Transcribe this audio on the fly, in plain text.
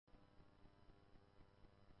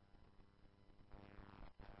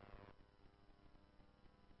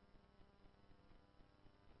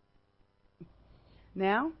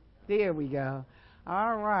Now? There we go.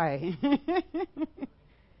 All right.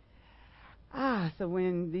 So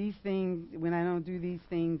when I don't do these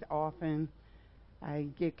things often, I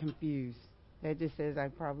get confused. That just says I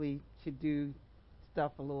probably should do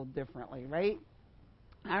stuff a little differently, right?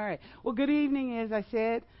 All right. Well, good evening. As I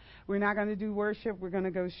said, we're not going to do worship. We're going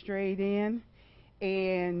to go straight in.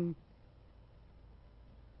 And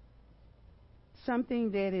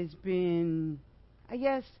something that has been, I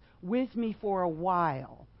guess, with me for a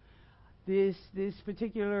while. This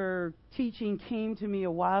particular teaching came to me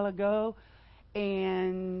a while ago,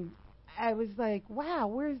 and I was like, wow,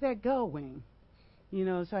 where's that going?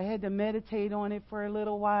 So I had to meditate on it for a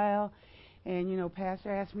little while. And pastor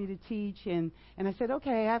asked me to teach, and I said,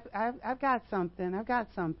 okay, I've got something.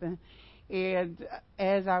 And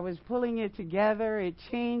as I was pulling it together, it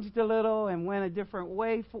changed a little and went a different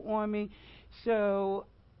way for me. So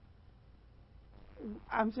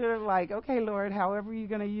I'm sort of like, okay, Lord, however you're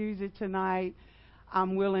going to use it tonight,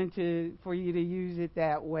 I'm willing for you to use it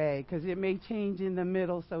that way, because it may change in the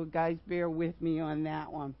middle. So guys, bear with me on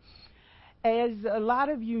that one. As a lot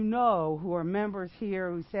of you know who are members here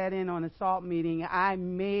who sat in on a SALT meeting, I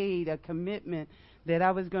made a commitment that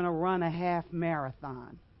I was going to run a half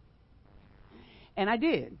marathon. And I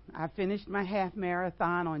did. I finished my half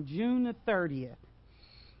marathon on June the 30th.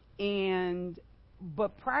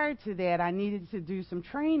 But prior to that, I needed to do some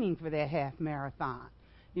training for that half marathon.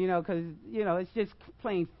 Because, it's just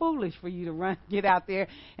plain foolish for you to get out there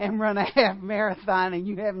and run a half marathon and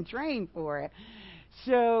you haven't trained for it.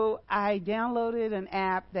 So I downloaded an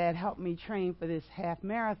app that helped me train for this half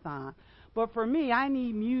marathon. But for me, I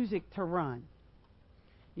need music to run.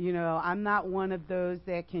 I'm not one of those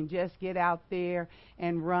that can just get out there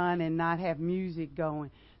and run and not have music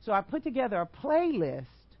going. So I put together a playlist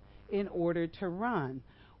in order to run.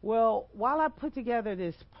 Well, while I put together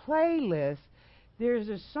this playlist, there's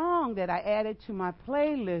a song that I added to my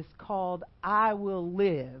playlist called I Will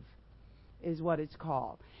Live, is what it's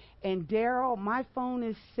called. And Daryl, my phone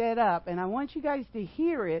is set up, and I want you guys to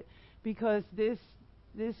hear it because this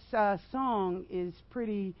song is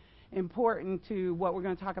pretty important to what we're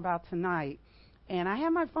going to talk about tonight. And I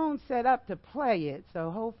have my phone set up to play it,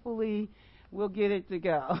 so hopefully we'll get it to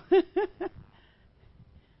go.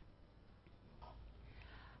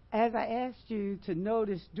 As I asked you to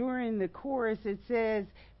notice during the chorus, it says,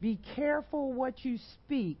 be careful what you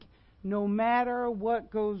speak, no matter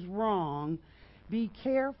what goes wrong. Be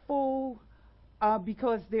careful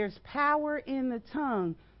because there's power in the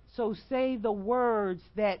tongue, so say the words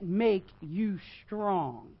that make you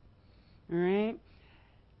strong. All right?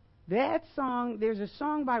 That song, there's a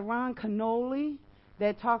song by Ron Canoli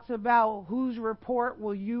that talks about whose report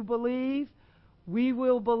will you believe? We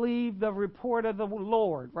will believe the report of the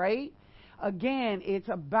Lord, right? Again, it's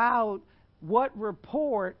about what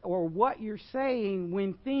report or what you're saying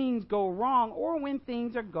when things go wrong or when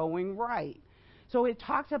things are going right. So it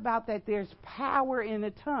talks about that there's power in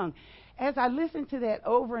the tongue. As I listened to that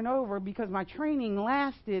over and over, because my training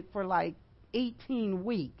lasted for like 18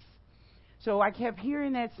 weeks, so I kept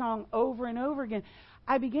hearing that song over and over again,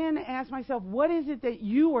 I began to ask myself, what is it that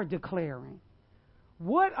you are declaring?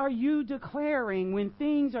 What are you declaring when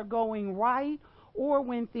things are going right or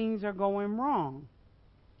when things are going wrong?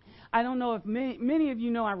 I don't know if many of you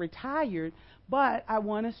know I retired, but I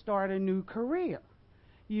want to start a new career,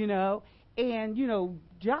 And,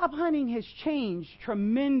 job hunting has changed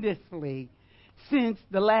tremendously since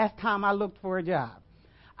the last time I looked for a job.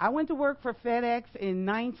 I went to work for FedEx in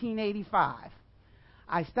 1985.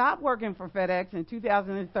 I stopped working for FedEx in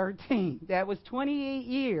 2013. That was 28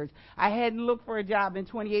 years. I hadn't looked for a job in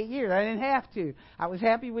 28 years. I didn't have to. I was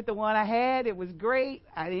happy with the one I had. It was great.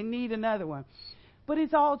 I didn't need another one. But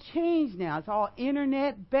it's all changed now. It's all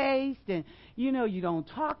internet-based, and, you don't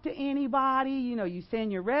talk to anybody. You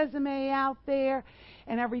send your resume out there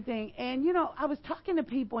and everything. And, I was talking to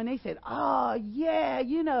people, and they said, oh, yeah,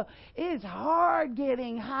 it's hard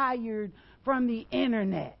getting hired from the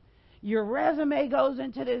internet. Your resume goes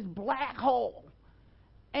into this black hole.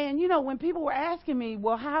 And, when people were asking me,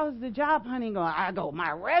 well, how's the job hunting going? I go,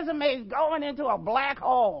 my resume's going into a black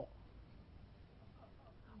hole.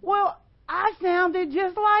 Well, I sounded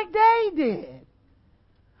just like they did.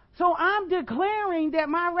 So I'm declaring that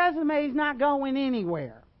my resume is not going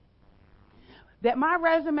anywhere. That my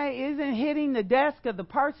resume isn't hitting the desk of the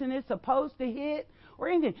person it's supposed to hit or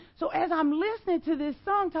anything. So as I'm listening to this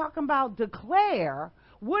song talking about declare,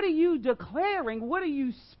 what are you declaring? What are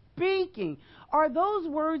you speaking? Are those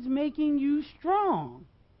words making you strong?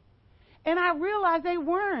 And I realized they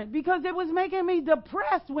weren't, because it was making me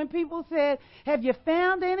depressed when people said, have you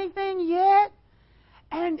found anything yet?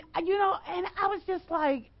 And, and I was just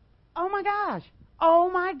like, oh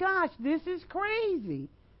my gosh, this is crazy.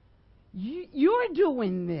 You're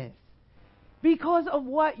doing this because of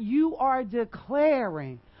what you are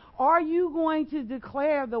declaring. Are you going to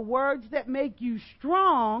declare the words that make you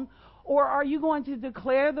strong, or are you going to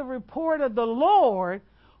declare the report of the Lord?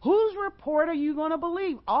 Whose report are you going to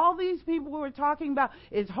believe? All these people who are talking about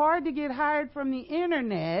it's hard to get hired from the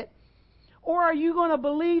internet, or are you going to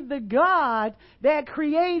believe the God that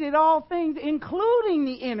created all things, including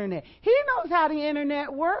the internet? He knows how the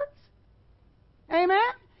internet works. Amen?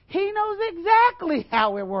 He knows exactly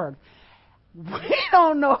how it works. We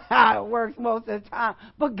don't know how it works most of the time,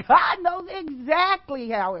 but God knows exactly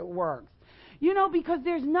how it works. Because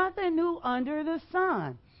there's nothing new under the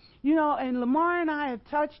sun. And Lamar and I have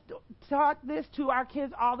taught this to our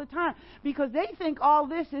kids all the time because they think all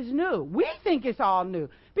this is new. We think it's all new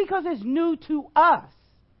because it's new to us.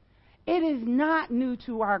 It is not new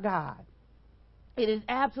to our God. It is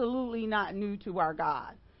absolutely not new to our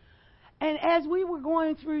God. And as we were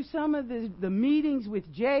going through some of the meetings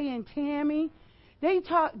with Jay and Tammy, Jay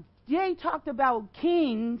talked about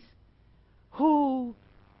kings who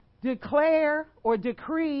declare or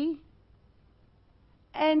decree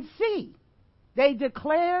and see. They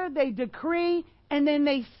declare, they decree, and then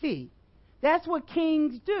they see. That's what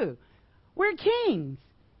kings do. We're kings.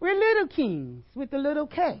 We're little kings with the little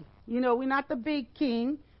K. We're not the big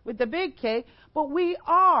king with the big K, but we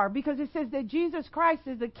are, because it says that Jesus Christ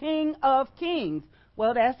is the King of kings.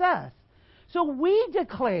 Well, that's us. So we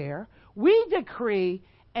declare, we decree,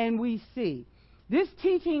 and we see. This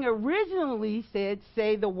teaching originally said,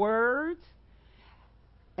 say the words,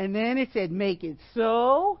 and then it said, make it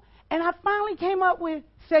so. And I finally came up with,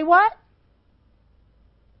 say what?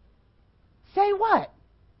 Say what?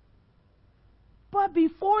 But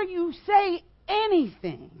before you say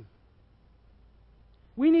anything,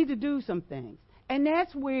 we need to do some things. And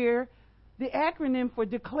that's where the acronym for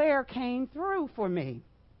declare came through for me.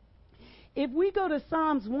 If we go to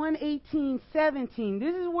Psalms 118:17,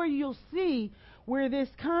 this is where you'll see where this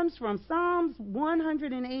comes from. Psalms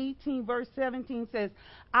 118 verse 17 says,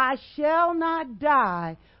 I shall not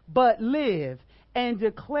die, but live and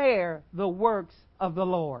declare the works of the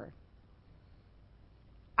Lord.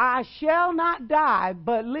 I shall not die,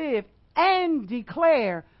 but live and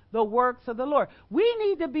declare the works of the Lord. We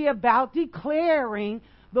need to be about declaring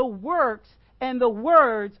the works and the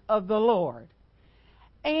words of the Lord.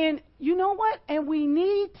 And you know what? And we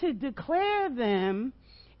need to declare them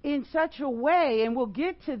in such a way, and we'll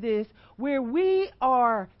get to this, where we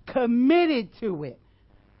are committed to it.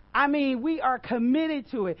 I mean, we are committed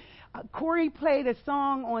to it. Corey played a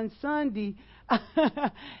song on Sunday,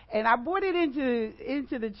 and I brought it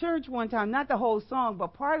into the church one time, not the whole song,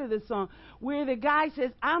 but part of the song, where the guy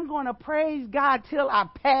says, I'm going to praise God till I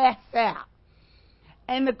pass out.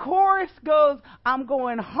 And the chorus goes, I'm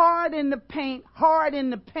going hard in the paint, hard in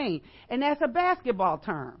the paint. And that's a basketball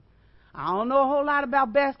term. I don't know a whole lot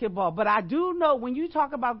about basketball, but I do know when you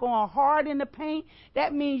talk about going hard in the paint,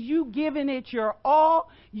 that means you giving it your all.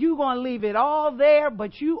 You're going to leave it all there,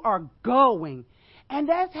 but you are going. And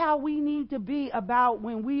that's how we need to be about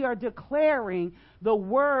when we are declaring the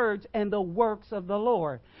words and the works of the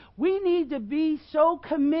Lord. We need to be so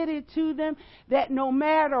committed to them that no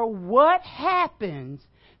matter what happens,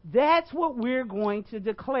 that's what we're going to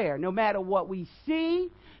declare. No matter what we see,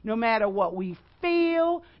 no matter what we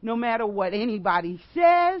feel, no matter what anybody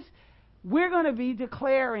says, we're going to be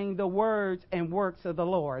declaring the words and works of the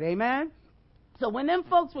Lord. Amen? So when them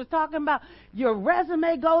folks was talking about your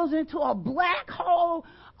resume goes into a black hole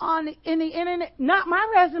in the internet, not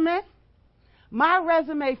my resume. My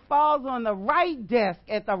resume falls on the right desk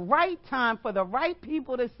at the right time for the right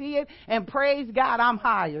people to see it, and praise God, I'm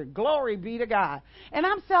hired. Glory be to God. And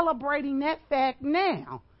I'm celebrating that fact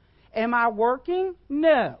now. Am I working?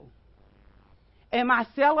 No. Am I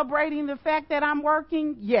celebrating the fact that I'm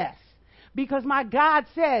working? Yes. Because my God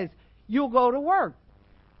says, you'll go to work.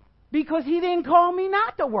 Because he didn't call me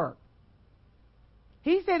not to work.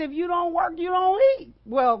 He said, if you don't work, you don't eat.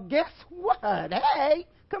 Well, guess what? Hey,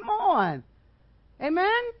 come on.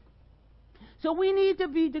 Amen? So we need to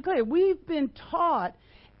be declared. We've been taught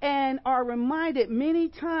and are reminded many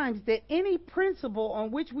times that any principle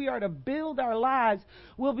on which we are to build our lives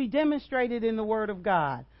will be demonstrated in the Word of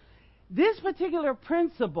God. This particular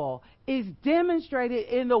principle is demonstrated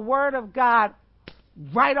in the Word of God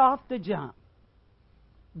right off the jump.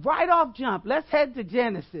 Right off jump. Let's head to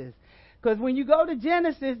Genesis. Because when you go to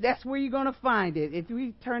Genesis, that's where you're going to find it. If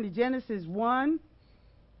we turn to Genesis 1,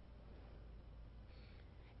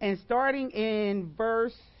 and starting in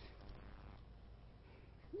verse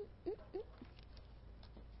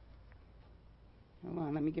Hold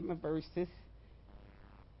on, let me get my verses.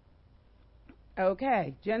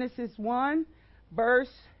 Okay, Genesis 1,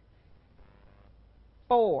 verse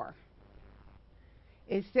 4.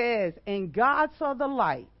 It says, and God saw the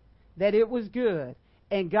light, that it was good,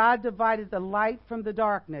 and God divided the light from the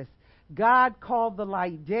darkness. God called the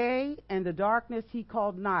light day, and the darkness he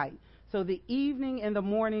called night. So the evening and the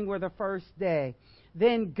morning were the first day.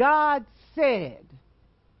 Then God said,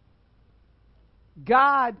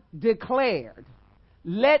 God declared,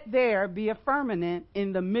 let there be a firmament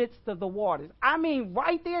in the midst of the waters. I mean,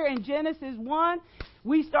 right there in Genesis 1,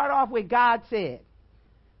 we start off with God said.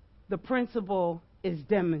 The principle is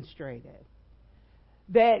demonstrated.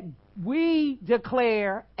 That we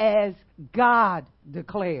declare as God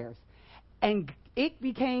declares. And it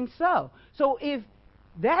became so. So if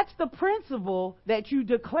that's the principle that you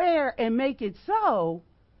declare and make it so,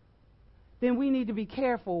 then we need to be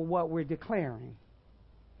careful what we're declaring.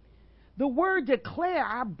 The word declare,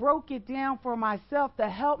 I broke it down for myself to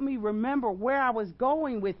help me remember where I was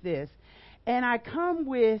going with this. And I come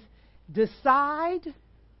with decide,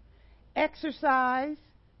 exercise,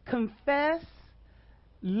 confess,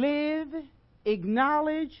 live,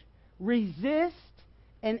 acknowledge, resist,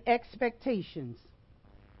 and expectations.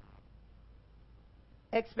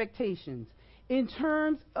 Expectations. In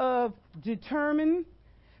terms of determine,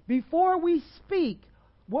 before we speak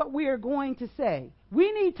what we are going to say, we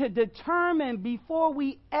need to determine before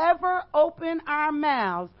we ever open our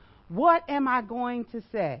mouths, what am I going to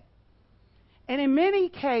say? And in many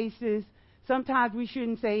cases, sometimes we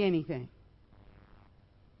shouldn't say anything.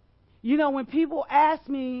 You know, when people ask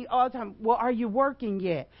me all the time, well, are you working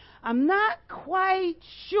yet? I'm not quite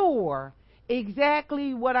sure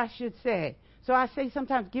exactly what I should say. So I say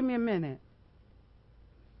sometimes, give me a minute.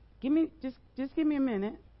 Just give me a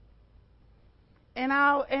minute. And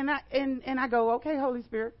I go, okay, Holy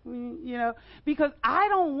Spirit, you know, because I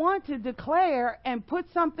don't want to declare and put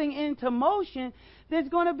something into motion that's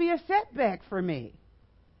going to be a setback for me.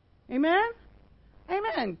 Amen?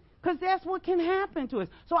 Amen. Because that's what can happen to us.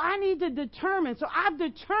 So I need to determine. So I've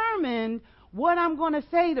determined what I'm going to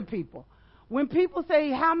say to people. When people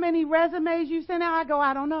say, how many resumes you sent out, I go,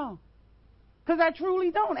 I don't know. Because I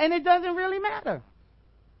truly don't. And it doesn't really matter.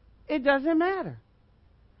 It doesn't matter.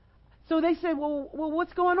 So they say, well,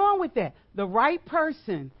 what's going on with that? The right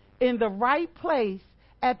person in the right place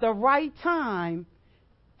at the right time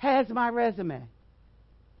has my resume.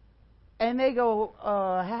 And they go,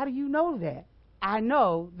 how do you know that? I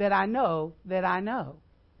know that I know that I know.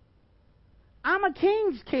 I'm a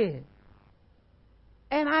king's kid.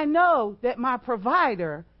 And I know that my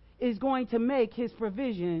provider is going to make his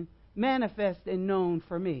provision manifest and known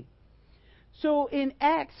for me. So in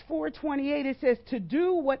Acts 4:28, it says, to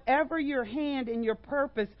do whatever your hand and your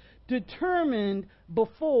purpose determined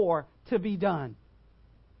before to be done.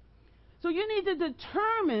 So you need to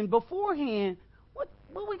determine beforehand, what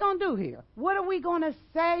are we going to do here? What are we going to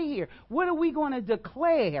say here? What are we going to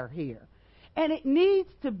declare here? And it needs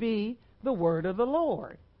to be the word of the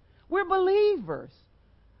Lord. We're believers.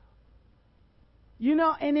 You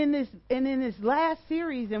know, and in this last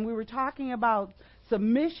series, and we were talking about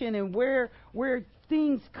submission and where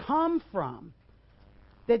things come from,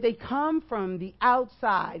 that they come from the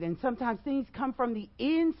outside, and sometimes things come from the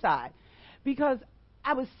inside. Because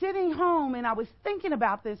I was sitting home and I was thinking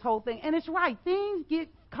about this whole thing, and it's right, things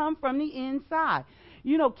come from the inside.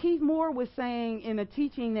 You know, Keith Moore was saying in a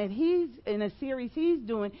teaching that he's in a series he's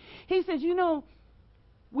doing, he says, you know,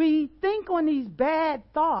 we think on these bad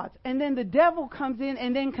thoughts, and then the devil comes in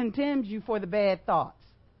and then condemns you for the bad thoughts.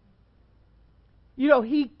 You know,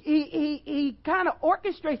 he kind of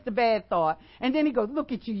orchestrates the bad thought, and then he goes,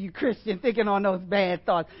 look at you, you Christian, thinking on those bad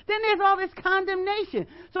thoughts. Then there's all this condemnation.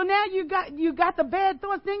 So now you got the bad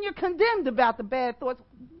thoughts, then you're condemned about the bad thoughts.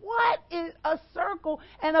 What is a circle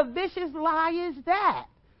and a vicious lie is that?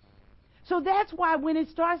 So that's why when it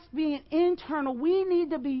starts being internal, we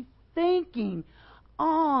need to be thinking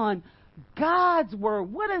on God's word.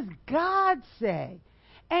 What does God say?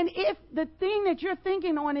 And if the thing that you're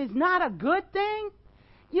thinking on is not a good thing,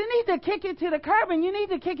 you need to kick it to the curb, and you need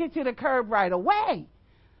to kick it to the curb right away.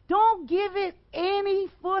 Don't give it any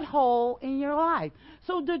foothold in your life.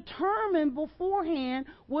 So determine beforehand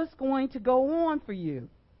what's going to go on for you.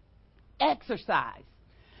 Exercise.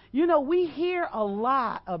 You know, we hear a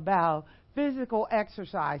lot about physical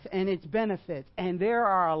exercise and its benefits, and there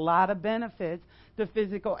are a lot of benefits to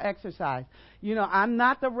physical exercise. You know, I'm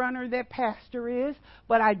not the runner that Pastor is,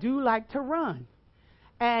 but I do like to run.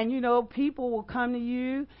 And, you know, people will come to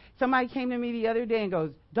you. Somebody came to me the other day and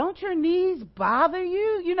goes, don't your knees bother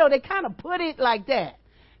you? You know, they kind of put it like that.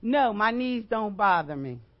 No, my knees don't bother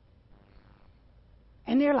me.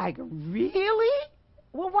 And they're like, really?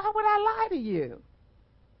 Well, why would I lie to you?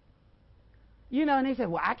 And they said,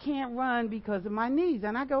 well, I can't run because of my knees.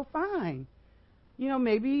 And I go, fine.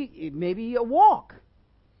 Maybe a walk.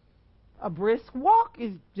 A brisk walk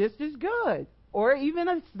is just as good. Or even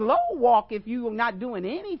a slow walk if you're not doing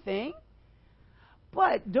anything.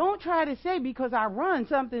 But don't try to say because I run,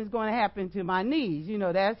 something's going to happen to my knees.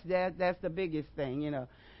 That's the biggest thing,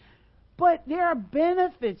 But there are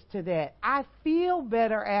benefits to that. I feel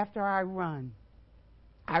better after I run.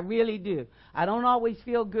 I really do. I don't always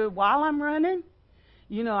feel good while I'm running.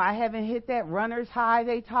 I haven't hit that runner's high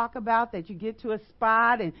they talk about, that you get to a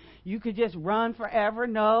spot and you could just run forever.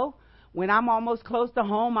 No. When I'm almost close to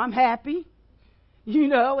home, I'm happy.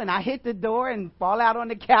 And I hit the door and fall out on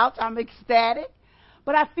the couch, I'm ecstatic.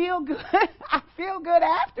 But I feel good. I feel good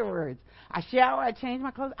afterwards. I shower, I change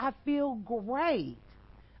my clothes. I feel great.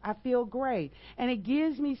 And it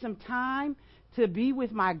gives me some time to be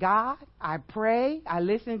with my God. I pray. I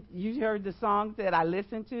listen. You heard the songs that I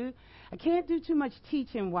listen to. I can't do too much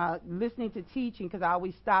teaching while listening to teaching because I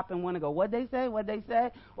always stop and want to go, what they say,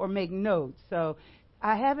 or make notes. So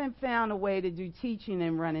I haven't found a way to do teaching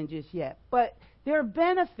and running just yet. But there are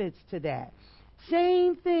benefits to that.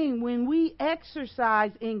 Same thing when we exercise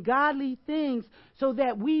in godly things so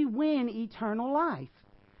that we win eternal life.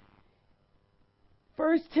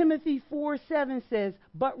 1 Timothy 4:7 says,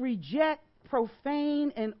 but reject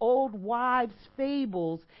profane and old wives'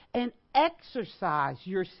 fables and exercise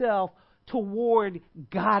yourself toward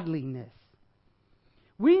godliness.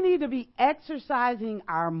 We need to be exercising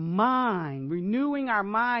our mind, renewing our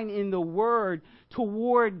mind in the Word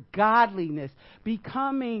toward godliness,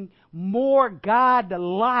 becoming more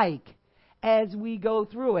God-like as we go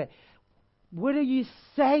through it. What are you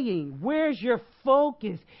saying? Where's your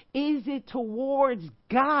focus? Is it towards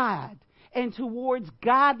God and towards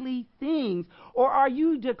godly things? Or are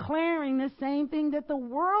you declaring the same thing that the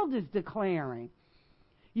world is declaring?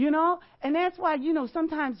 And that's why,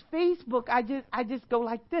 sometimes Facebook, I just go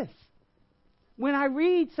like this when I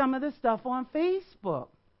read some of the stuff on Facebook.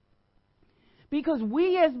 Because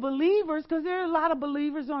we as believers, because there are a lot of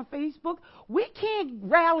believers on Facebook, we can't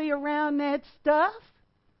rally around that stuff.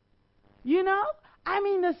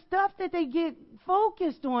 The stuff that they get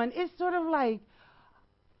focused on, it's sort of like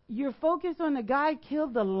you're focused on the guy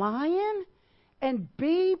killed the lion and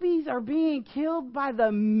babies are being killed by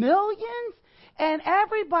the millions. And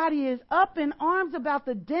everybody is up in arms about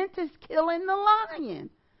the dentist killing the lion.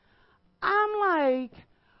 I'm like,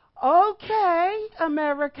 okay,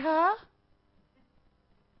 America.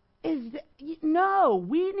 No,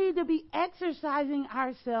 we need to be exercising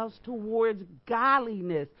ourselves towards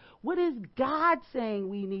godliness. What is God saying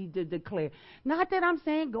we need to declare? Not that I'm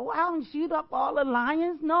saying go out and shoot up all the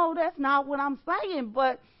lions. No, that's not what I'm saying.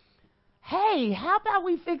 But, hey, how about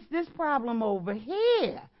we fix this problem over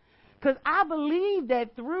here? Because I believe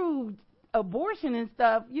that through abortion and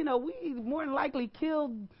stuff, we more than likely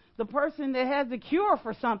killed the person that has the cure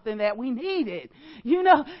for something that we needed.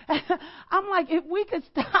 I'm like, if we could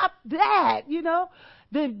stop that,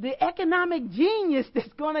 the economic genius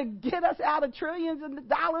that's going to get us out of trillions of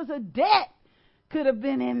dollars of debt could have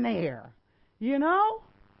been in there,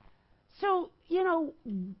 So,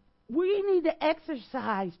 we need to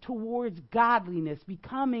exercise towards godliness,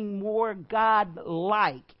 becoming more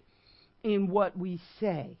God-like in what we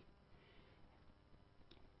say.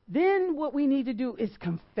 Then what we need to do is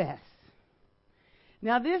confess.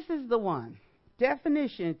 Now this is the one.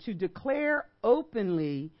 Definition: to declare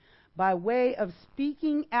openly by way of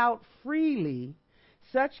speaking out freely,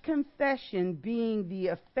 such confession being the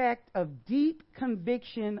effect of deep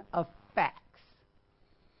conviction of facts.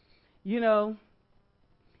 We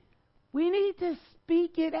need to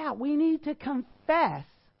speak it out. We need to confess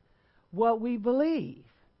what we believe.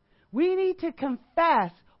 We need to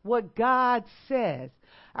confess what God says.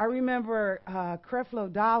 I remember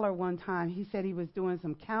Creflo Dollar one time, he said he was doing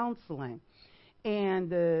some counseling. And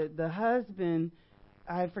the husband,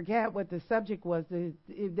 I forget what the subject was,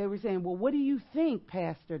 they were saying, well, what do you think,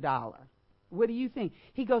 Pastor Dollar? What do you think?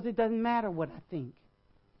 He goes, it doesn't matter what I think.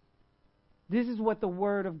 This is what the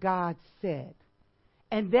Word of God said.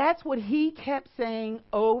 And that's what he kept saying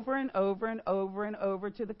over and over and over and over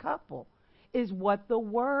to the couple, is what the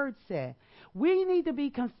Word said. We need to be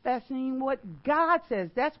confessing what God says.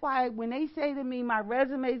 That's why when they say to me, my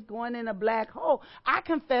resume's going in a black hole, I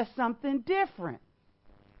confess something different.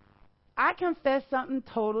 I confess something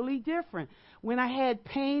totally different. When I had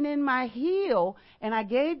pain in my heel, and I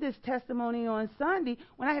gave this testimony on Sunday,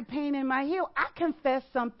 when I had pain in my heel, I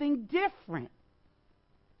confessed something different.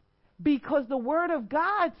 Because the Word of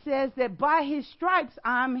God says that by His stripes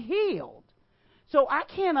I'm healed. So I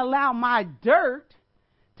can't allow my dirt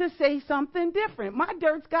to say something different. My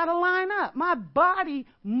dirt's got to line up. My body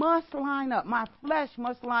must line up. My flesh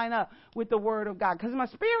must line up with the word of God. Because my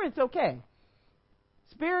spirit's okay.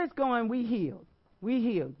 Spirit's going, we healed. We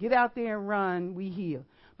healed. Get out there and run. We healed.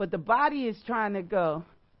 But the body is trying to go.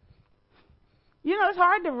 You know, it's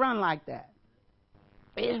hard to run like that.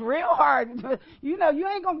 It's real hard. You know, you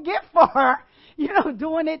ain't going to get far,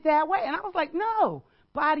 doing it that way. And I was like, no.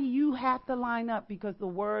 Body, you have to line up because the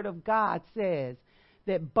word of God says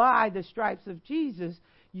that by the stripes of Jesus,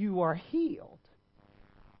 you are healed.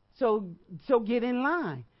 So get in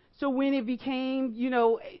line. So when it became,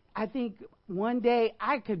 I think one day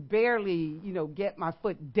I could barely, get my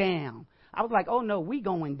foot down. I was like, oh no, we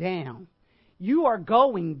going down. You are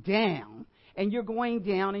going down. And you're going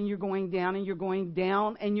down and you're going down and you're going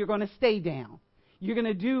down and you're going to stay down. You're going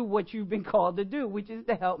to do what you've been called to do, which is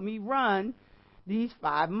to help me run these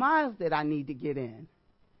 5 miles that I need to get in.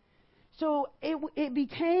 So it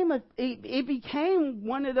became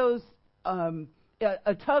one of those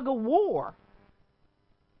a tug of war.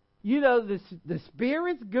 The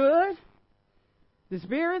spirit's good. The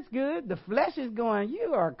spirit's good. The flesh is going,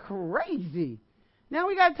 you are crazy. Now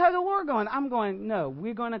we got a tug of war going. I'm going, no,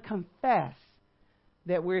 we're going to confess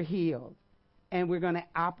that we're healed. And we're going to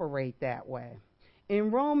operate that way. In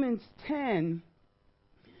Romans 10,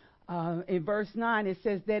 in verse 9, it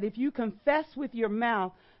says that if you confess with your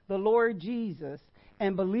mouth the Lord Jesus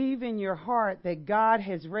and believe in your heart that God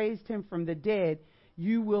has raised him from the dead,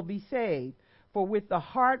 you will be saved. For with the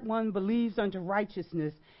heart one believes unto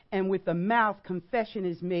righteousness, and with the mouth confession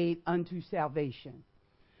is made unto salvation.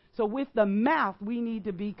 So with the mouth, we need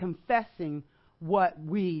to be confessing what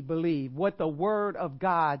we believe, what the Word of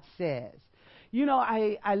God says.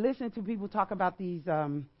 I listen to people talk about these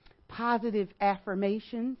positive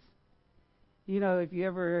affirmations. If you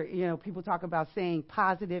ever, people talk about saying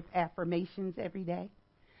positive affirmations every day.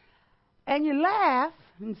 And you laugh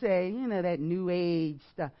and say, that new age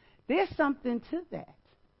stuff. There's something to that.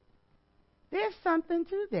 There's something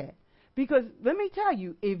to that. Because let me tell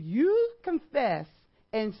you, if you confess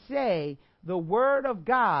and say the word of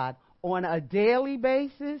God on a daily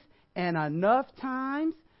basis and enough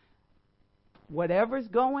times, whatever's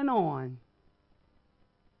going on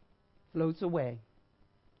floats away.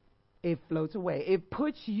 It floats away. It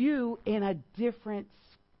puts you in a different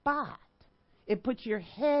spot. It puts your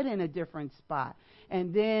head in a different spot.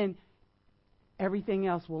 And then everything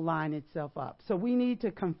else will line itself up. So we need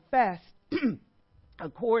to confess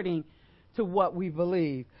according to what we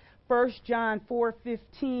believe. 1 John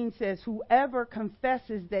 4:15 says, whoever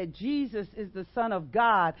confesses that Jesus is the Son of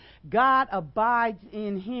God, God abides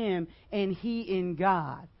in him and he in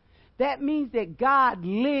God. That means that God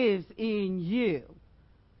lives in you.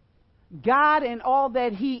 God and all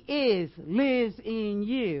that he is lives in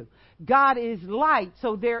you. God is light,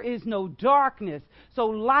 so there is no darkness. So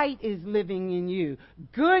light is living in you.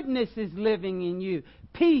 Goodness is living in you.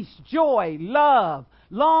 Peace, joy, love,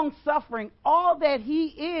 long suffering, all that he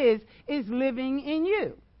is living in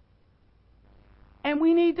you. And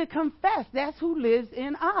we need to confess that's who lives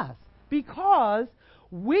in us, because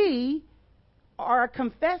we are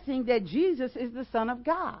confessing that Jesus is the Son of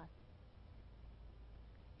God.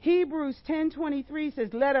 Hebrews 10:23 says,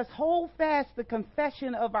 let us hold fast the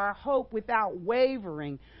confession of our hope without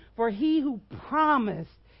wavering, for he who promised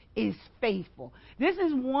is faithful. This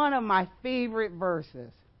is one of my favorite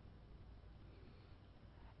verses.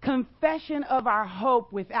 Confession of our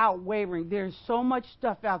hope without wavering. There's so much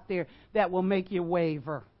stuff out there that will make you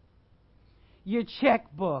waver. Your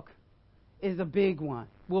checkbook is a big one.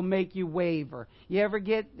 Will make you waver. You ever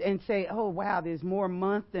get and say, oh, wow, there's more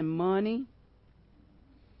month than money?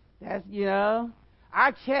 That's,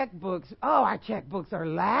 our checkbooks are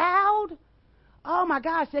loud. Oh my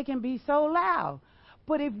gosh, they can be so loud.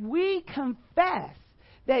 But if we confess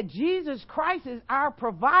that Jesus Christ is our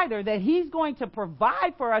provider, that he's going to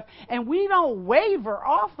provide for us, and we don't waver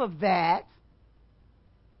off of that,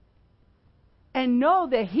 and know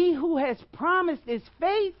that he who has promised is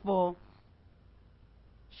faithful,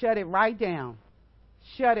 shut it right down.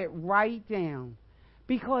 Shut it right down.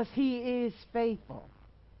 Because he is faithful.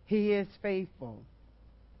 He is faithful.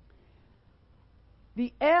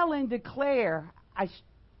 The L in declare,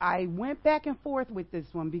 I went back and forth with this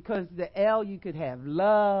one, because the L, you could have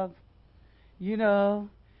love,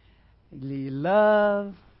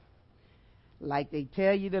 love, like they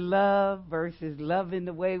tell you to love, versus loving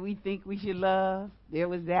the way we think we should love. There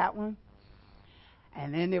was that one.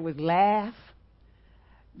 And then there was laugh,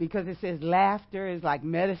 because it says laughter is like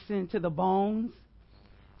medicine to the bones.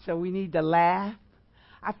 So we need to laugh.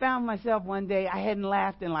 I found myself one day, I hadn't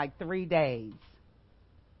laughed in like 3 days.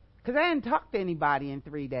 Because I hadn't talked to anybody in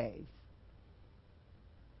 3 days.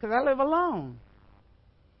 Because I live alone.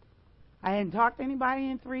 I hadn't talked to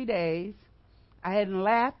anybody in 3 days. I hadn't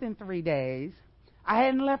laughed in 3 days. I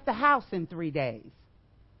hadn't left the house in 3 days.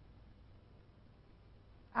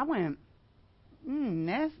 I went,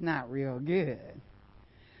 that's not real good.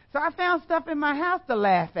 So I found stuff in my house to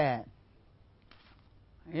laugh at.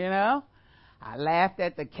 You know? I laughed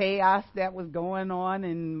at the chaos that was going on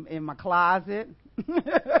in my closet.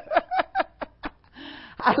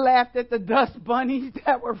 I laughed at the dust bunnies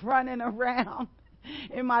that were running around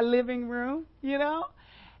in my living room, you know?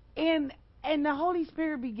 And the Holy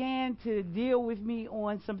Spirit began to deal with me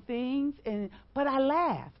on some things, but I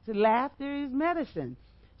laughed. Laughter is medicine.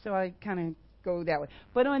 So I kind of go that way.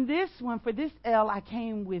 But on this one, for this L, I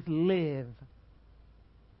came with live.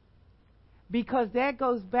 Because that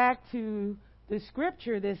goes back to the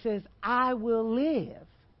scripture that says, I will live.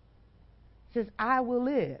 It says, I will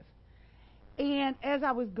live. And as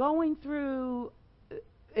I was going through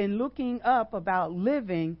and looking up about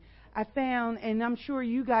living, I found, and I'm sure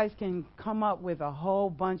you guys can come up with a whole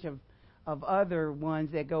bunch of other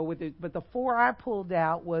ones that go with it, but the 4 I pulled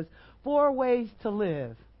out was 4 ways to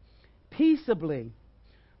live. Peaceably.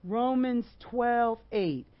 Romans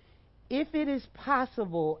 12:8. If it is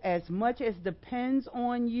possible, as much as depends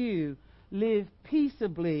on you, live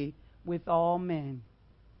peaceably with all men.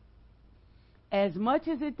 As much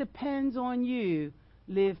as it depends on you,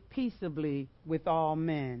 live peaceably with all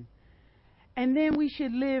men. And then we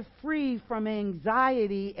should live free from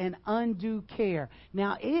anxiety and undue care.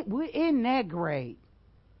 Now, isn't that great?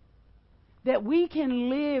 That we can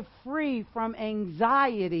live free from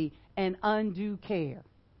anxiety and undue care.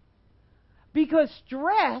 Because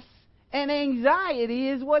stress and anxiety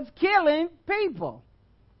is what's killing people.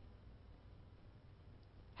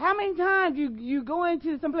 How many times you go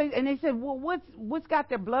into some place and they said, well, what's got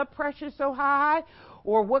their blood pressure so high?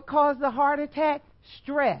 Or what caused the heart attack?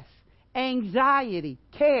 Stress, anxiety,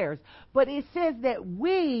 cares. But it says that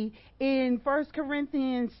we, in 1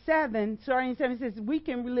 Corinthians 7, it says we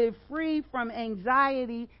can live free from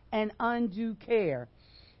anxiety and undue care.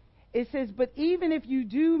 It says, but even if you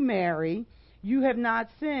do marry, you have not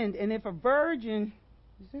sinned. And if a virgin,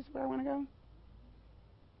 is this where I want to go?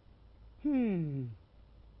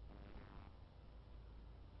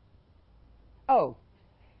 Oh,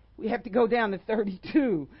 we have to go down to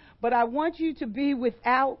 32. But I want you to be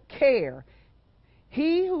without care.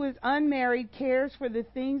 He who is unmarried cares for the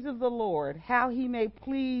things of the Lord, how he may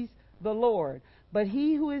please the Lord. But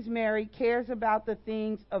he who is married cares about the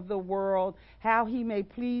things of the world, how he may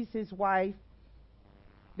please his wife.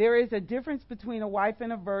 There is a difference between a wife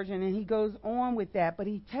and a virgin, and he goes on with that. But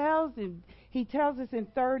he tells us in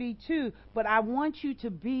 32, but I want you to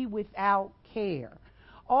be without care.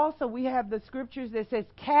 Also, we have the scriptures that says,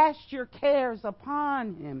 cast your cares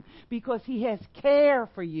upon him because he has care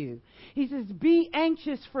for you. He says, be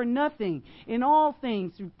anxious for nothing. In all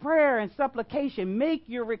things, through prayer and supplication, make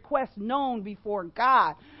your requests known before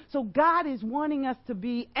God. So God is wanting us to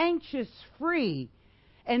be anxious free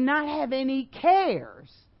and not have any cares.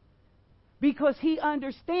 Because he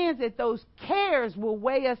understands that those cares will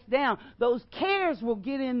weigh us down. Those cares will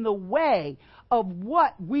get in the way of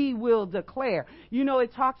what we will declare. You know,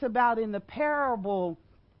 it talks about in the parable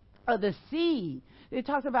of the seed, it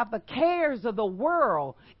talks about the cares of the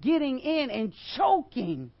world getting in and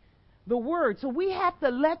choking the word. So we have to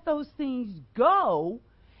let those things go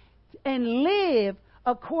and live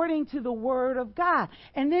according to the word of God.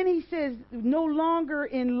 And then he says, no longer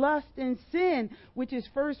in lust and sin, which is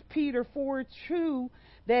 1 Peter 4:2,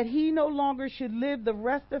 that he no longer should live the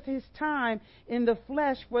rest of his time in the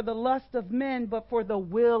flesh for the lust of men, but for the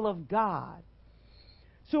will of God.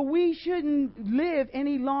 So we shouldn't live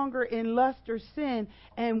any longer in lust or sin,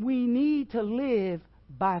 and we need to live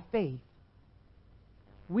by faith.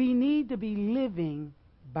 We need to be living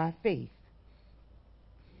by faith.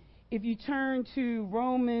 If you turn to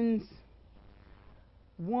Romans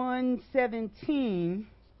 1:17,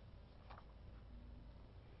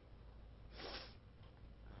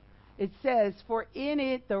 it says, for in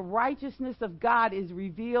it the righteousness of God is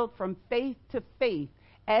revealed from faith to faith,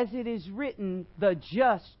 as it is written, the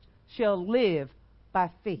just shall live by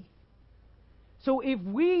faith. So if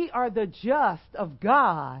we are the just of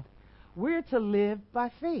God, we're to live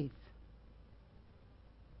by faith.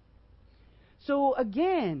 So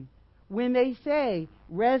again, when they say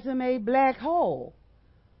resume black hole,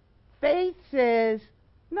 faith says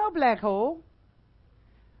no black hole.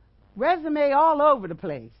 Resume all over the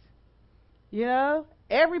place. You know,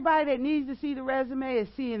 everybody that needs to see the resume is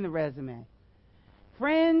seeing the resume.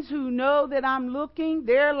 Friends who know that I'm looking,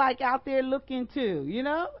 they're like out there looking too, you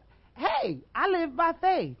know. Hey, I live by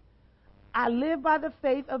faith. I live by the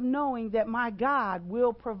faith of knowing that my God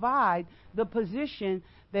will provide the position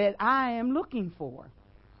that I am looking for.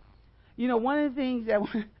 You know, one of the things that,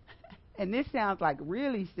 and this sounds like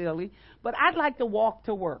really silly, but I'd like to walk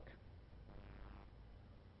to work.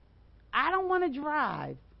 I don't want to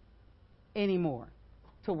drive anymore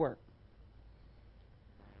to work.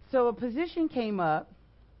 So a position came up,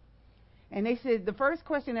 and they said the first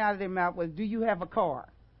question out of their mouth was, "Do you have a car?"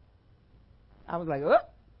 I was like, "Oh,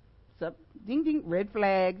 up, ding ding, red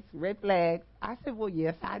flags, red flags." I said, "Well,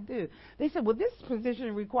 yes, I do." They said, "Well, this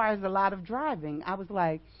position requires a lot of driving." I was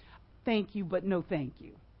like, "Thank you, but no thank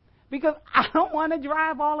you." Because I don't want to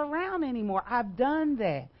drive all around anymore. I've done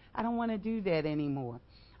that. I don't want to do that anymore.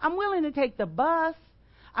 I'm willing to take the bus.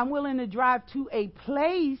 I'm willing to drive to a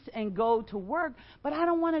place and go to work, but I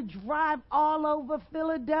don't want to drive all over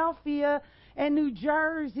Philadelphia and New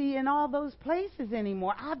Jersey and all those places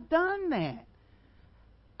anymore. I've done that.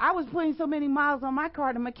 I was putting so many miles on my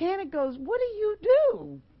car, the mechanic goes, "What do you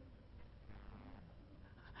do?"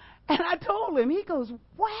 And I told him. He goes,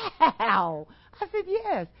 "Wow." I said,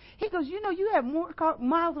 "Yes." He goes, "You know, you have more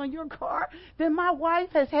miles on your car than my wife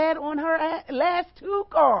has had on her last 2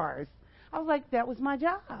 cars." I was like, that was my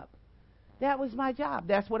job. That was my job.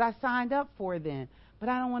 That's what I signed up for then. But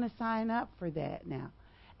I don't want to sign up for that now.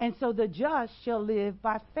 And so the just shall live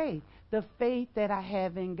by faith, the faith that I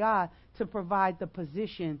have in God to provide the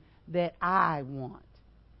position that I want.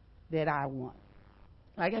 That I want.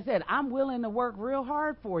 Like I said, I'm willing to work real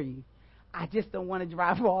hard for you. I just don't want to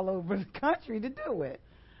drive all over the country to do it.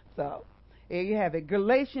 So there you have it.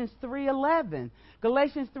 Galatians 3:11.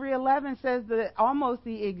 Galatians 3:11 says almost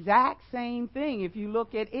the exact same thing if you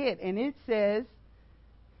look at it. And it says,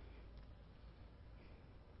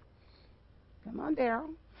 come on,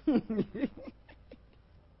 Daryl.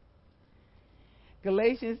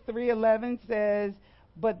 Galatians 3:11 says,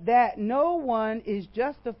 "But that no one is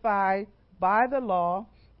justified by the law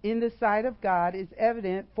in the sight of God is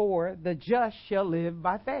evident, for the just shall live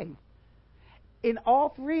by faith." In all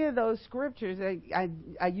 3 of those scriptures,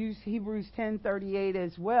 I use Hebrews 10:38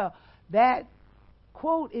 as well. That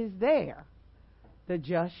quote is there. The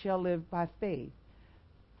just shall live by faith.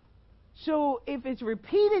 So if it's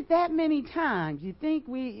repeated that many times, you think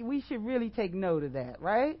we should really take note of that,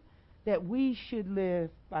 right? That we should live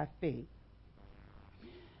by faith.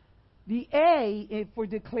 The A for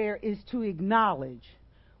declare is to acknowledge.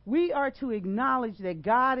 We are to acknowledge that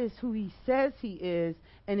God is who He says He is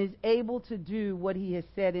and is able to do what He has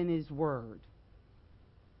said in His Word.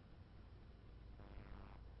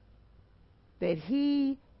 That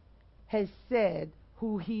He has said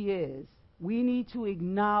who He is. We need to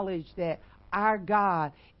acknowledge that our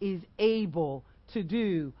God is able to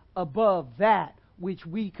do above that which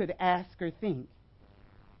we could ask or think.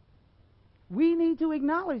 We need to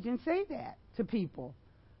acknowledge and say that to people.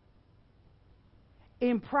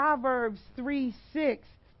 In Proverbs 3:6,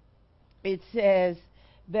 it says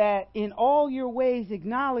that in all your ways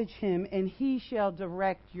acknowledge Him, and He shall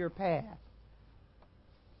direct your path.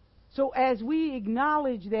 So as we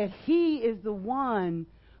acknowledge that He is the one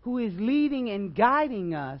who is leading and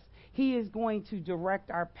guiding us, He is going to direct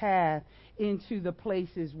our path into the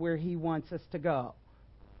places where He wants us to go.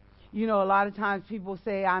 You know, a lot of times people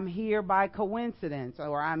say, "I'm here by coincidence,"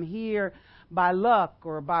 or "I'm here by luck,"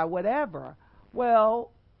 or by whatever.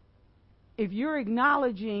 Well, if you're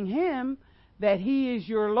acknowledging Him, that He is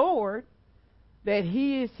your Lord, that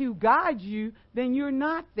He is who guides you, then you're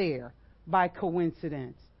not there by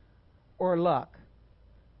coincidence or luck.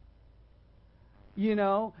 You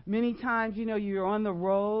know, many times, you're on the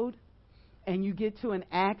road and you get to an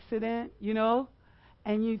accident,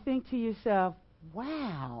 and you think to yourself,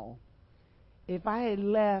 wow, if I had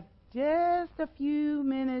left just a few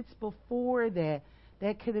minutes before that,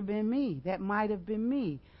 that could have been me. That might have been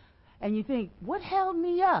me. And you think, what held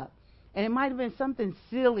me up? And it might have been something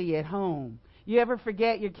silly at home. You ever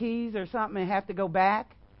forget your keys or something and have to go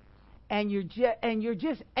back? And you're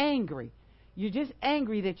just angry. You're just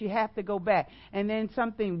angry that you have to go back. And then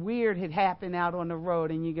something weird had happened out on the road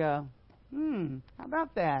and you go, how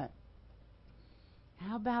about that?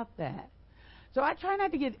 How about that? So I try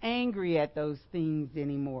not to get angry at those things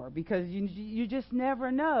anymore, because you just never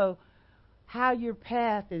know how your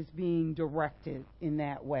path is being directed in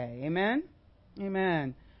that way. Amen?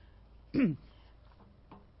 Amen.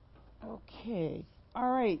 Okay. All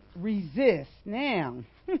right. Resist. Now.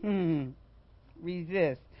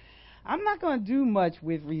 Resist. I'm not going to do much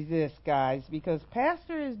with resist, guys, because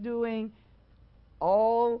Pastor is doing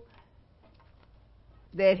all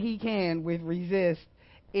that he can with resist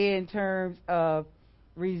in terms of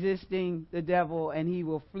resisting the devil and he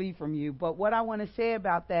will flee from you. But what I want to say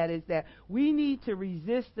about that is that we need to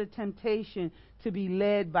resist the temptation to be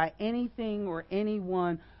led by anything or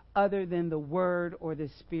anyone other than the Word or the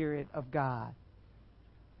Spirit of God.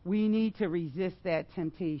 We need to resist that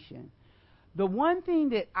temptation. The one thing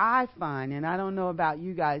that I find, and I don't know about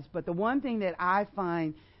you guys, but the one thing that I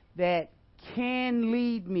find that can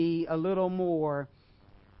lead me a little more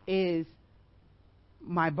is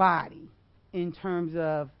my body in terms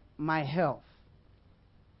of my health.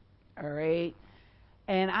 All right?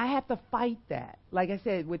 And I have to fight that. Like I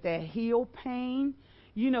said, with that heel pain,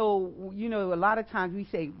 you know, a lot of times we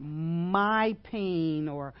say my pain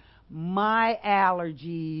or my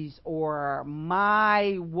allergies or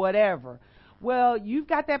my whatever. Well, you've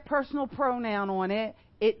got that personal pronoun on it.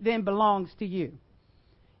 It then belongs to you.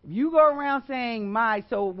 If you go around saying my,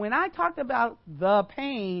 so when I talked about the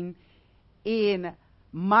pain in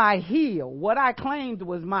my heel, what I claimed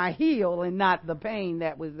was my heel and not the pain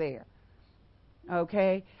that was there.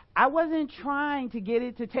 Okay? I wasn't trying to get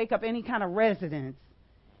it to take up any kind of residence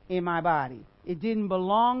in my body. It didn't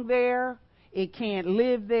belong there. It can't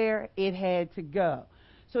live there. It had to go.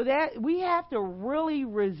 So that we have to really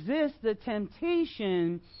resist the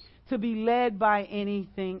temptation to be led by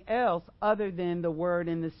anything else other than the Word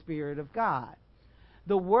and the Spirit of God.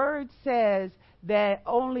 The Word says that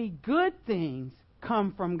only good things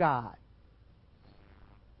come from God.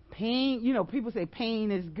 Pain, people say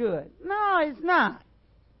pain is good. No, it's not.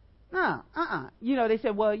 No, they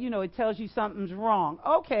said, well, it tells you something's wrong.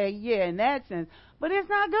 Okay, yeah, in that sense. But it's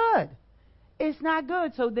not good. It's not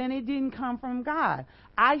good. So then it didn't come from God.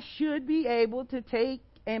 I should be able to take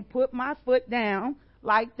and put my foot down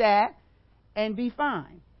like that and be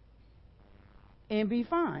fine.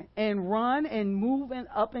 And run and move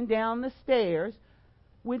up and down the stairs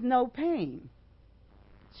with no pain.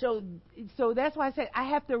 So that's why I said I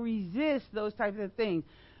have to resist those types of things.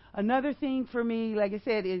 Another thing for me, like I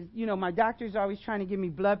said, is, my doctor's always trying to give me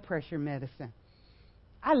blood pressure medicine.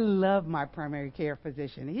 I love my primary care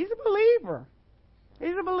physician. He's a believer.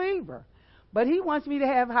 But he wants me to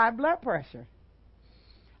have high blood pressure.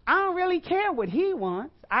 I don't really care what he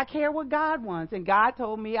wants. I care what God wants. And God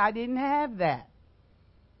told me I didn't have that.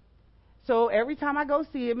 So every time I go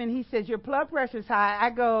see him and he says, your blood pressure's high, I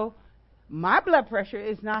go, my blood pressure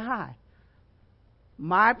is not high.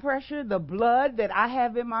 My pressure, the blood that I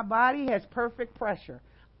have in my body has perfect pressure.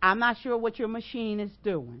 I'm not sure what your machine is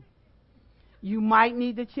doing. You might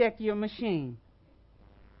need to check your machine.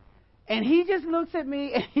 And he just looks at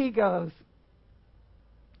me and he goes,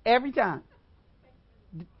 every time.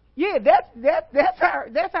 Yeah,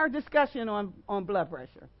 that's our discussion on blood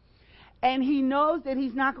pressure. And he knows that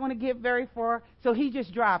he's not going to get very far, so he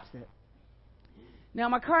just drops it. Now,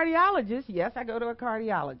 my cardiologist, yes, I go to a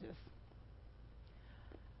cardiologist.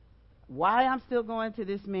 Why I'm still going to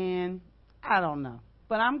this man, I don't know.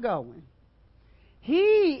 But I'm going.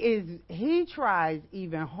 He tries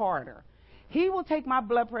even harder. He will take my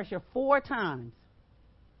blood pressure 4 times.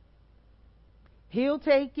 He'll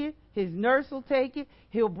take it. His nurse will take it.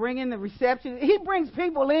 He'll bring in the receptionist. He brings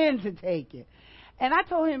people in to take it. And I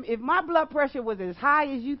told him, if my blood pressure was as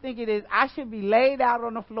high as you think it is, I should be laid out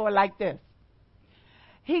on the floor like this.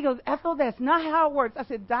 He goes, Ethel, that's not how it works. I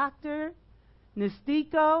said, Dr.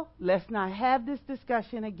 Nestico, let's not have this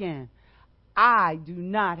discussion again. I do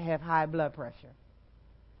not have high blood pressure.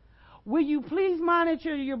 Will you please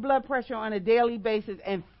monitor your blood pressure on a daily basis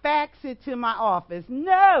and fax it to my office?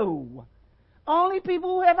 No. Only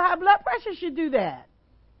people who have high blood pressure should do that.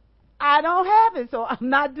 I don't have it, so I'm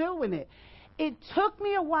not doing it. It took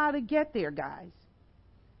me a while to get there, guys.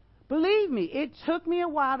 Believe me, it took me a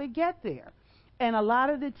while to get there. And a lot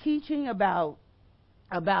of the teaching about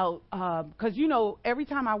because, every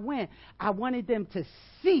time I went, I wanted them to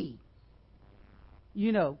see,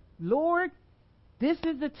 Lord, this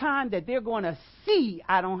is the time that they're going to see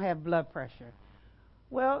I don't have blood pressure.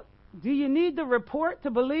 Well, do you need the report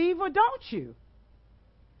to believe or don't you?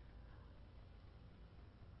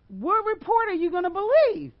 What report are you going to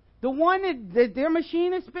believe? The one that their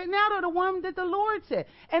machine is spitting out or the one that the Lord said?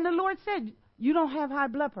 And the Lord said, you don't have high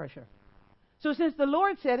blood pressure. So since the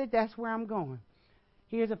Lord said it, that's where I'm going.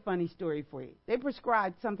 Here's a funny story for you. They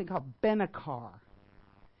prescribed something called Benicar.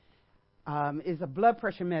 It's a blood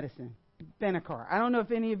pressure medicine. Benicar. I don't know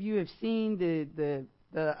if any of you have seen the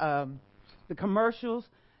commercials.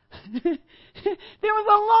 There was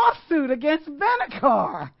a lawsuit against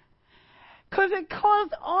Benicar because it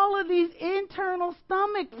caused all of these internal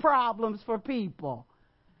stomach problems for people.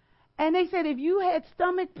 And they said if you had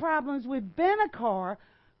stomach problems with Benicar,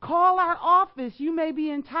 call our office. You may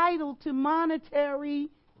be entitled to monetary,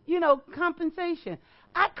 compensation.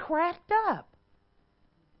 I cracked up.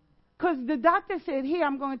 Because the doctor said, here,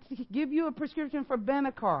 I'm going to give you a prescription for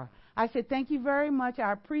Benicar. I said, thank you very much.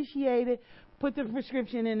 I appreciate it. Put the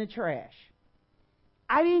prescription in the trash.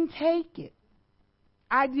 I didn't take it.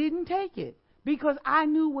 I didn't take it because I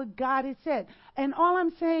knew what God had said. And all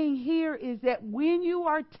I'm saying here is that when you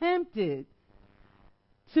are tempted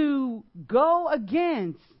to go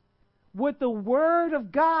against what the Word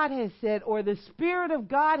of God has said or the Spirit of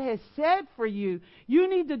God has said for you, you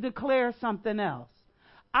need to declare something else.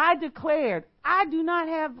 I declared, I do not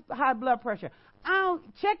have high blood pressure.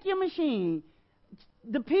 Check your machine.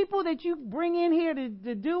 The people that you bring in here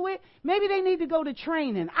to do it, maybe they need to go to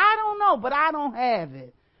training. I don't know, but I don't have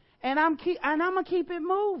it. And I'm going to keep it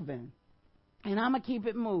moving. And I'm going to keep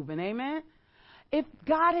it moving. Amen? If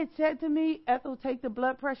God had said to me, Ethel, take the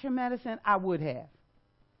blood pressure medicine, I would have.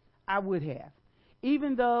 I would have.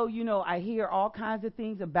 Even though, I hear all kinds of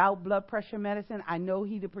things about blood pressure medicine, I know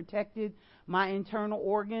He'd have protected my internal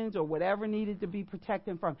organs or whatever needed to be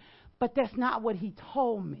protected from. But that's not what He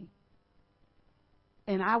told me.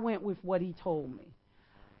 And I went with what He told me.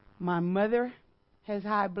 My mother has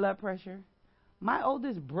high blood pressure. My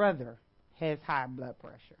oldest brother has high blood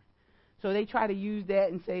pressure. So they try to use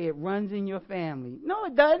that and say it runs in your family. No,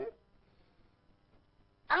 it doesn't.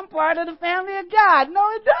 I'm part of the family of God. No,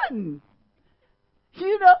 it doesn't.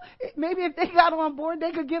 Maybe if they got on board,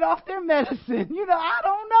 they could get off their medicine. I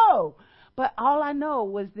don't know. But all I know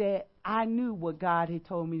was that I knew what God had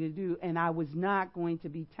told me to do, and I was not going to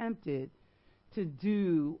be tempted to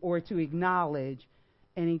do or to acknowledge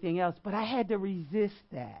anything else. But I had to resist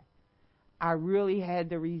that. I really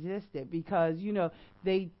had to resist it because,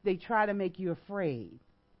 they try to make you afraid.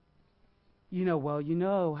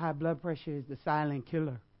 High blood pressure is the silent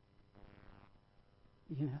killer.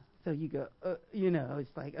 So you go,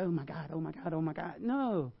 it's like, oh my God, oh my God, oh my God.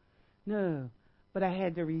 No. But I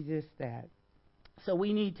had to resist that. So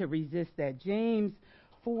we need to resist that. James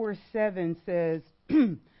 4:7 says,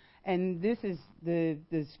 and this is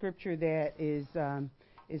the scripture that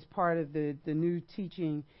is part of the new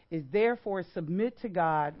teaching, is therefore submit to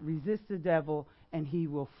God, resist the devil, and he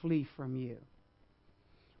will flee from you.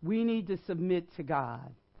 We need to submit to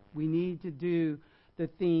God. We need to do the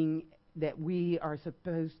thing that we are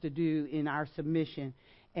supposed to do in our submission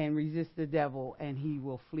and resist the devil, and he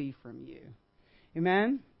will flee from you.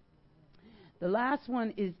 Amen? The last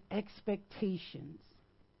one is expectations.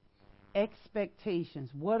 Expectations.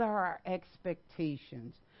 What are our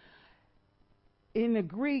expectations? In the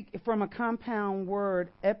Greek, from a compound word,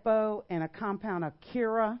 epo, and a compound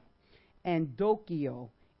akira and dokio,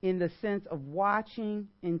 in the sense of watching,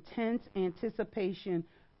 intense anticipation,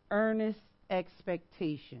 earnest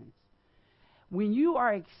expectations. When you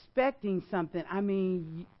are expecting something,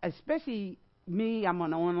 especially me, I'm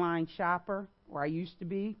an online shopper, or I used to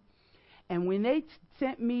be, and when they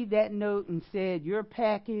sent me that note and said, your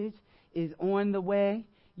package is on the way,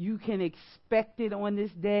 you can expect it on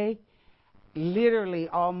this day, literally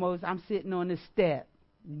almost, I'm sitting on the step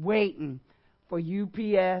waiting for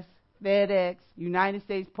UPS, FedEx, United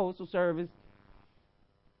States Postal Service,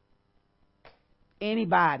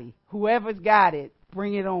 anybody, whoever's got it,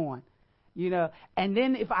 bring it on. And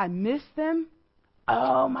then if I miss them,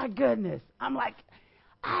 oh my goodness, I'm like,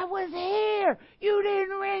 I was here. You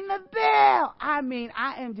didn't ring the bell. I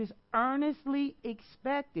am just earnestly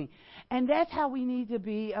expecting. And that's how we need to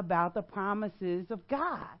be about the promises of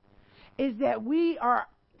God. Is that we are,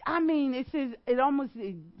 it says,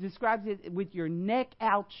 it describes it with your neck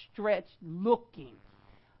outstretched looking.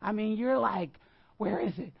 You're like, where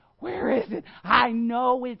is it? Where is it? I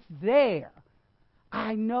know it's there.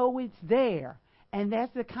 I know it's there. And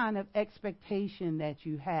that's the kind of expectation that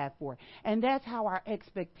you have for it. And that's how our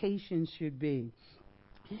expectations should be.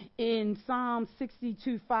 In Psalm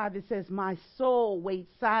 62:5, it says, my soul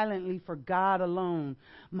waits silently for God alone.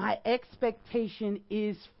 My expectation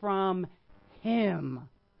is from Him.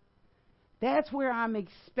 That's where I'm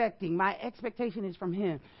expecting. My expectation is from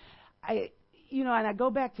Him. And I go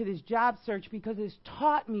back to this job search because it's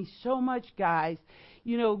taught me so much, guys,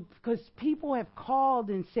 because people have called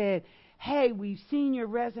and said, hey, we've seen your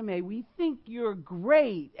resume. We think you're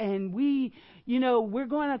great. And we're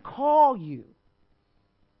going to call you.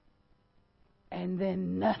 And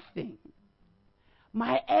then nothing.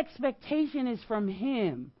 My expectation is from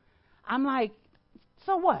Him. I'm like,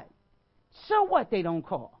 so what? So what they don't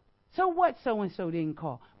call? So what so-and-so didn't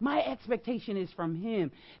call? My expectation is from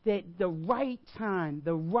Him that the right time,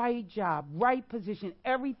 the right job, right position,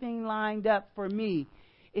 everything lined up for me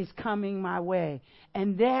is coming my way.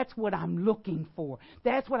 And that's what I'm looking for.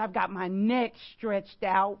 That's what I've got my neck stretched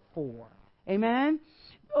out for. Amen?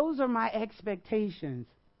 Those are my expectations.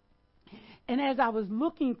 And as I was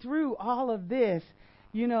looking through all of this,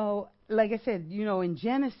 like I said, in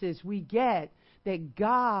Genesis, we get that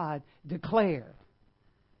God declared.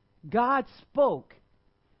 God spoke,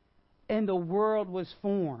 and the world was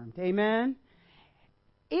formed. Amen?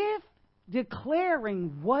 If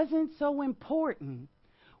declaring wasn't so important,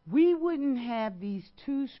 we wouldn't have these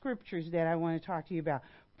two scriptures that I want to talk to you about.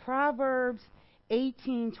 Proverbs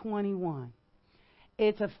 18:21.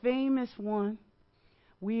 It's a famous one.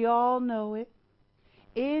 We all know it.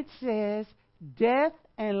 It says, death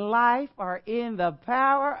and life are in the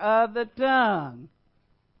power of the tongue.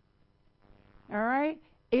 All right?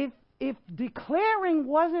 If declaring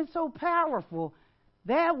wasn't so powerful,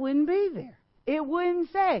 that wouldn't be there. It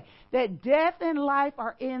wouldn't say that death and life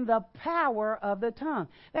are in the power of the tongue.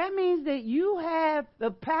 That means that you have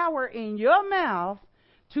the power in your mouth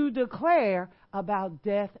to declare about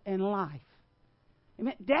death and life.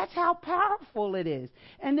 Amen. That's how powerful it is.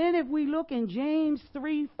 And then if we look in James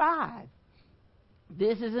 3:5,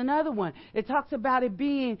 this is another one. It talks about it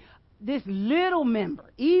being this little member.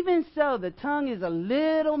 Even so, the tongue is a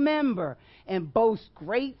little member and boasts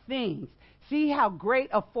great things. See how great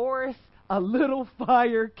a forest a little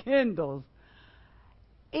fire kindles.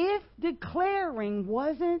 If declaring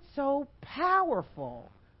wasn't so powerful,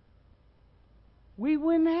 we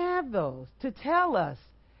wouldn't have those to tell us,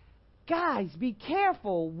 guys, be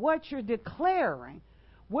careful what you're declaring,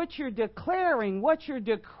 what you're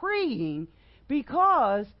decreeing,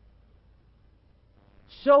 because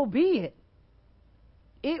so be it.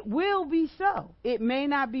 It will be so. It may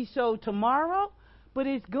not be so tomorrow, but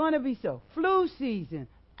it's going to be so. Flu season.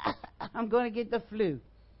 I'm going to get the flu.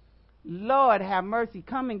 Lord have mercy.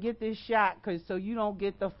 Come and get this shot so you don't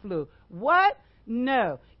get the flu. What?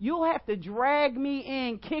 No. You'll have to drag me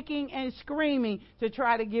in kicking and screaming to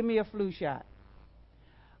try to give me a flu shot.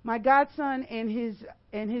 My godson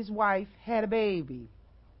and his wife had a baby.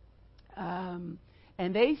 And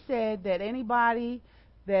they said that anybody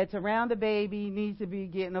that's around the baby needs to be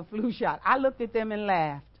getting a flu shot. I looked at them and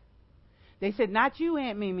laughed. They said, not you,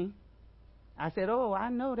 Aunt Mimi. I said, oh, I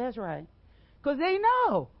know that's right. Because they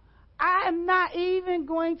know I'm not even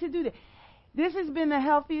going to do that. This has been the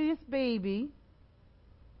healthiest baby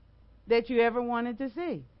that you ever wanted to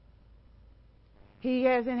see. He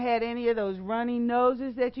hasn't had any of those runny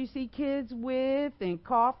noses that you see kids with and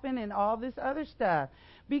coughing and all this other stuff.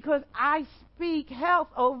 Because I speak health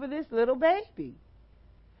over this little baby.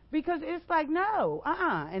 Because it's like, no,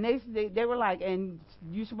 And they were like, and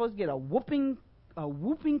you're supposed to get a whooping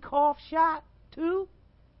cough shot too?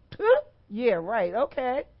 Yeah, right,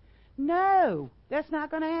 okay. No, that's not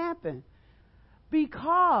going to happen.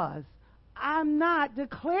 Because I'm not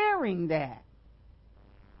declaring that.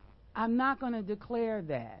 I'm not going to declare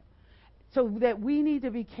that. So that we need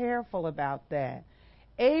to be careful about that.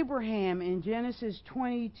 Abraham in Genesis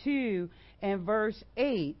 22 and verse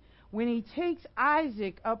 8, when he takes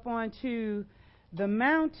Isaac up onto the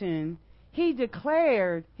mountain, he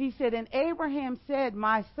declared, he said, and Abraham said,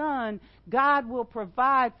 my son, God will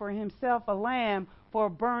provide for himself a lamb for a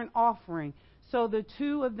burnt offering. So the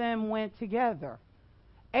two of them went together.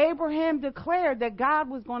 Abraham declared that God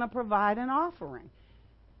was going to provide an offering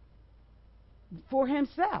for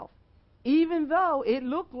himself, even though it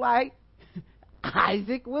looked like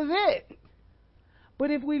Isaac was it. But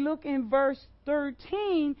if we look in verse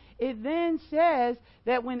 13, it then says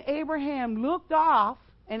that when Abraham looked off,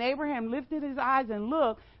 and Abraham lifted his eyes and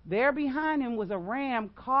looked, there behind him was a ram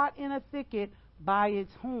caught in a thicket by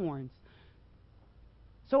its horns.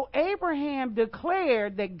 So Abraham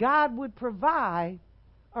declared that God would provide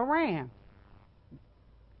a ram.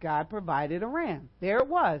 God provided a ram. There it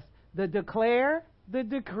was. The declare, the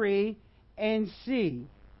decree, and see.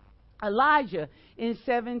 Elijah in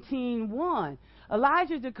 17:1.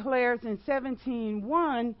 Elijah declares in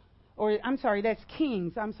 17:1, or I'm sorry, that's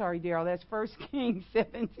Kings. I'm sorry, Daryl, that's 1 Kings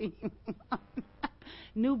 17:1.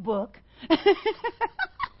 New book.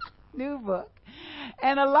 New book.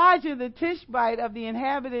 And Elijah the Tishbite of the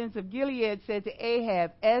inhabitants of Gilead said to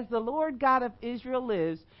Ahab, as the Lord God of Israel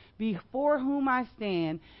lives, before whom I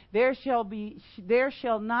stand, there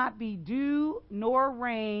shall not be dew nor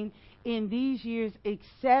rain in these years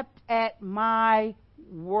except at my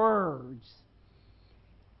words.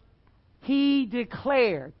 He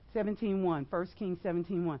declared, 17:1, 1 Kings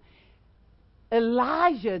 17:1.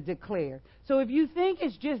 Elijah declared. So if you think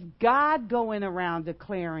it's just God going around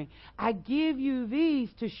declaring, I give you these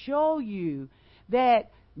to show you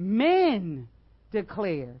that men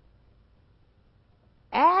declared.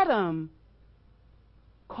 Adam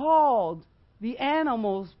called the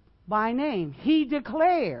animals by name. He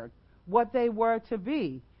declared what they were to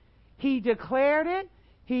be. He declared it,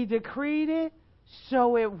 he decreed it,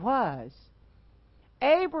 so it was.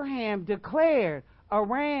 Abraham declared a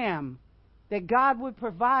ram that God would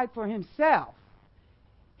provide for himself.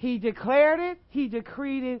 He declared it, he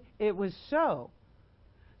decreed it, it was so.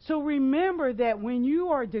 So remember that when you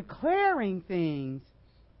are declaring things,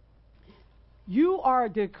 you are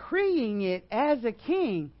decreeing it as a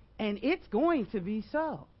king, and it's going to be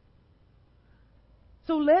so.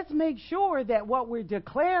 So let's make sure that what we're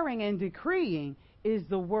declaring and decreeing is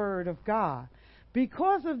the Word of God.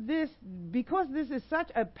 Because this is such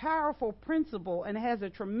a powerful principle and has a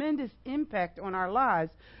tremendous impact on our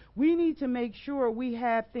lives, we need to make sure we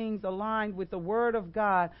have things aligned with the Word of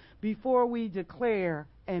God before we declare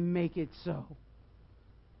and make it so.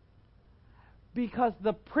 Because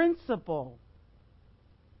the principle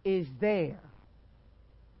is there.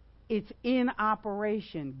 It's in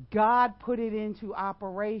operation. God put it into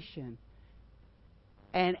operation.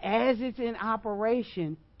 And as it's in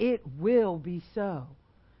operation, it will be so.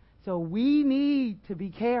 So we need to be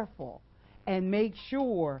careful and make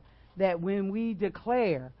sure that when we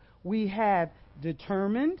declare, we have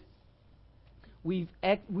determined, we've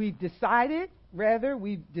decided,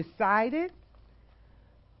 we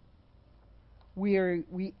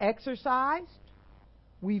exercised,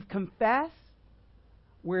 we've confessed,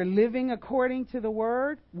 we're living according to the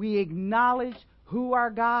Word, we acknowledge who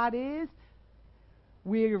our God is,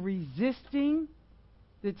 we're resisting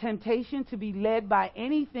the temptation to be led by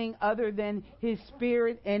anything other than His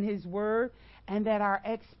Spirit and His Word, and that our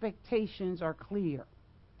expectations are clear.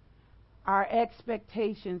 Our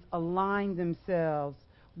expectations align themselves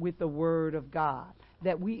with the Word of God.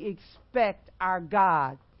 That we expect our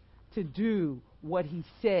God to do what He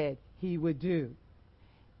said He would do.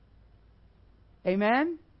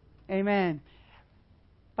 Amen? Amen.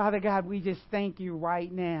 Father God, we just thank you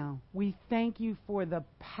right now. We thank you for the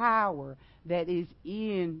power that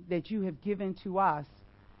you have given to us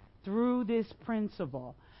through this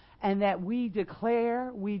principle, and that we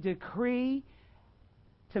declare, we decree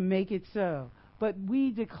to make it so. But we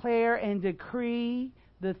declare and decree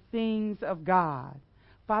the things of God.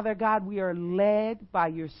 Father God, we are led by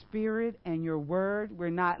your Spirit and your Word. We're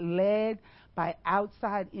not led by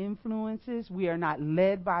outside influences. We are not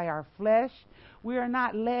led by our flesh. We are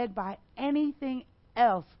not led by anything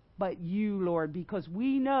else but you, Lord, because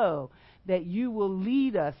we know that you will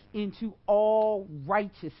lead us into all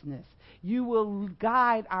righteousness. You will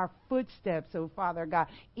guide our footsteps, oh Father God,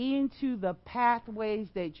 into the pathways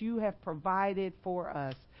that you have provided for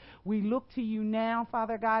us. We look to you now,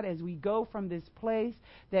 Father God, as we go from this place,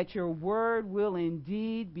 that your word will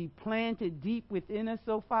indeed be planted deep within us,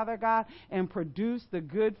 oh Father God, and produce the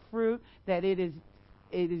good fruit that it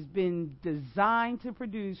has been designed to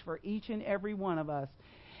produce for each and every one of us.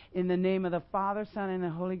 In the name of the Father, Son, and the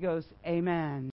Holy Ghost, amen.